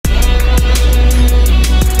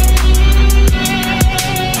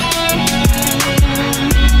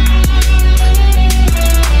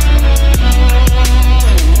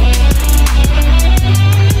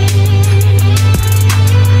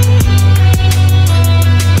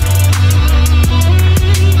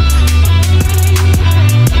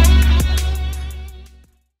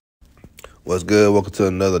good? Welcome to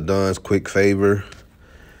another Dunn's Quick Favor.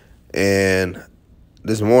 And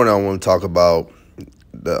this morning I want to talk about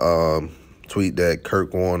the tweet that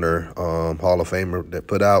Kurt Warner, Hall of Famer, that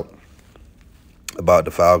put out about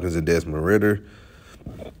the Falcons and Desmond Ridder.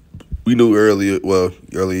 We knew earlier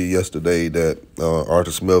yesterday that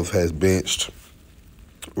Arthur Smith has benched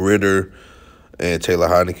Ridder, and Taylor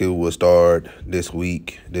Heineke will start this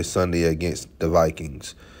Sunday against the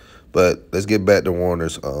Vikings. But let's get back to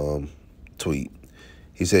Warner's tweet.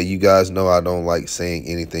 He said, "You guys know I don't like saying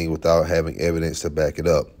anything without having evidence to back it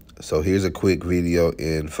up. So here's a quick video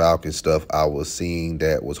in Falcon stuff I was seeing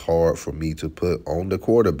that was hard for me to put on the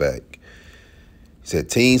quarterback." He said,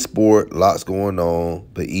 "Team sport, lots going on,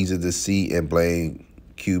 but easy to see and blame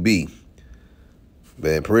QB."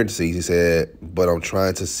 But in parentheses, he said, "But I'm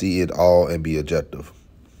trying to see it all and be objective."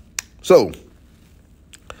 So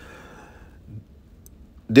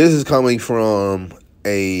this is coming from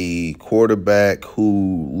a quarterback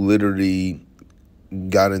who literally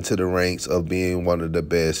got into the ranks of being one of the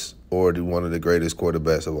best or one of the greatest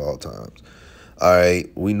quarterbacks of all times. All right,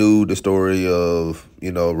 we knew the story of,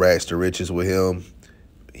 rags to riches with him.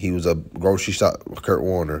 He was a grocery shop, Kurt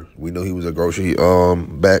Warner. We knew he was a grocery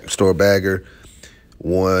store bagger.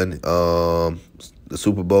 Won the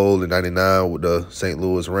Super Bowl in '99 with the St.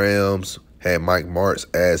 Louis Rams. Had Mike Martz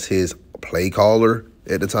as his play caller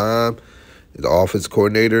at the time, the offense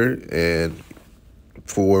coordinator, and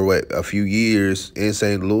for a few years in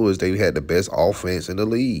St. Louis, they had the best offense in the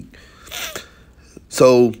league.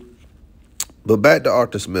 So, but back to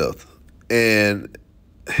Arthur Smith, and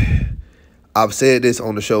I've said this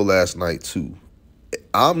on the show last night too.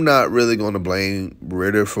 I'm not really going to blame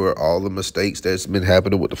Ridder for all the mistakes that's been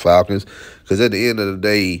happening with the Falcons, because at the end of the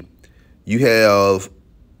day, you have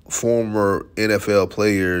former NFL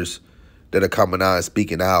players that are coming out and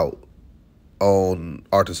speaking out on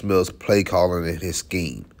Arthur Smith's play calling and his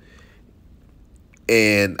scheme.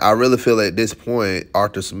 And I really feel at this point,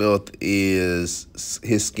 Arthur Smith his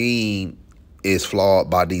scheme is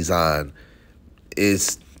flawed by design.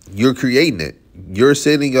 You're creating it. You're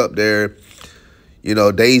sitting up there,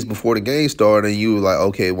 days before the game started, and you were like,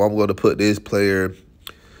 okay, well, I'm going to put this player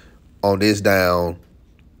on this down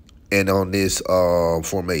and on this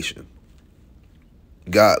formation.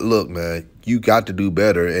 Look, man, you got to do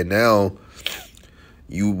better. And now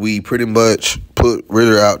we pretty much put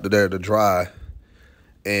Ridder out there to dry,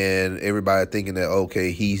 and everybody thinking that,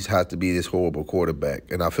 okay, he's has to be this horrible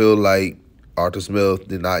quarterback. And I feel like Arthur Smith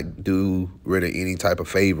did not do Ridder any type of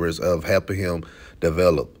favors of helping him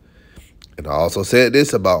develop. And I also said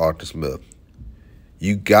this about Arthur Smith.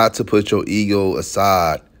 You got to put your ego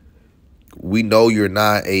aside. We know you're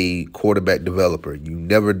not a quarterback developer. You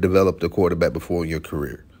never developed a quarterback before in your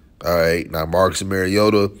career. All right. Now, Marcus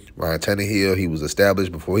Mariota, Ryan Tannehill, he was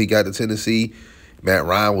established before he got to Tennessee. Matt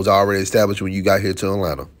Ryan was already established when you got here to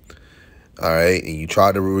Atlanta. All right. And you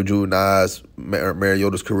tried to rejuvenate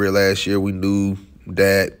Mariota's career last year. We knew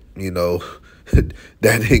that, that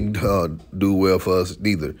didn't do well for us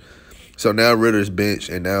neither. So now Ridder's bench,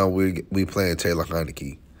 and now we playing Taylor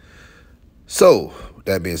Heineke. So,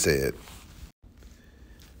 that being said,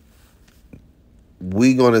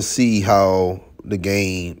 we're going to see how the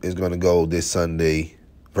game is going to go this Sunday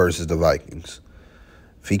versus the Vikings.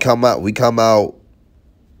 If we come out,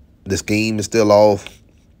 the scheme is still off,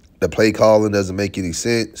 the play calling doesn't make any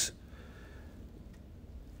sense.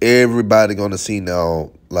 Everybody going to see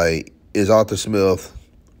now, is Arthur Smith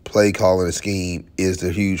play calling and scheme is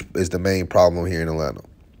the main problem here in Atlanta.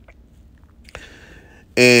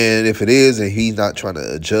 And if it is, and he's not trying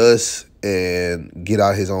to adjust and get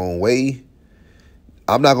out his own way,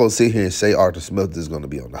 I'm not going to sit here and say Arthur Smith is going to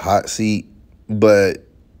be on the hot seat, but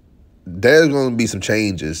there's going to be some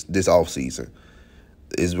changes this offseason.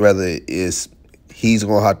 He's going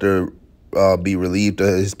to have to be relieved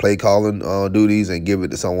of his play calling duties and give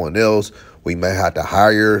it to someone else. We may have to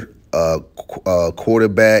hire a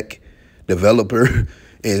quarterback developer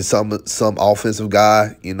and some offensive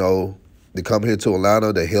guy, to come here to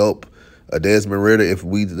Atlanta to help Desmond Ridder if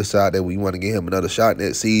we decide that we want to give him another shot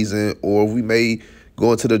next season, or we may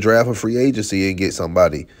go into the draft or free agency and get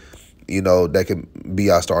somebody, that can be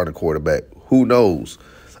our starting quarterback. Who knows?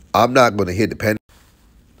 I'm not going to hit the panic.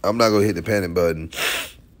 I'm not going to hit the panic button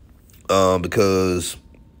because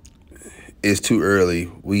it's too early.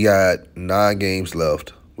 We got 9 games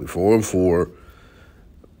left. We're 4-4.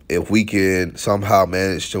 If we can somehow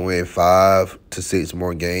manage to win 5 to 6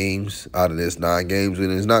 more games out of this 9 games,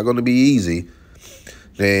 and it's not going to be easy,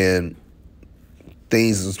 then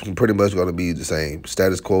things is pretty much going to be the same.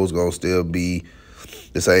 Status quo is going to still be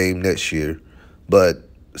the same next year, but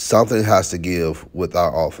something has to give with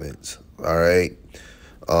our offense. All right.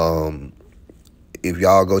 If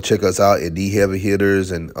y'all go check us out at The Heavy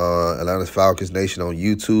Hitters and Atlanta Falcons Nation on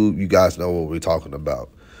YouTube, you guys know what we're talking about.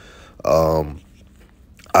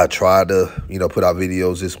 I tried to, put out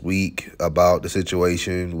videos this week about the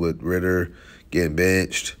situation with Ritter getting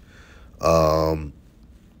benched.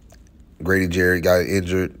 Grady Jarrett got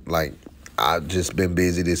injured. Like, I've just been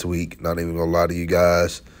busy this week. Not even gonna lie to you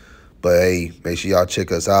guys. But hey, make sure y'all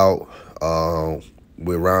check us out.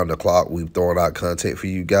 We're around the clock. We've thrown out content for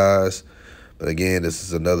you guys. But again, this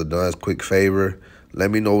is another Dunn's quick favor.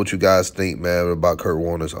 Let me know what you guys think, man, about Kurt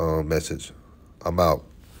Warner's message. I'm out.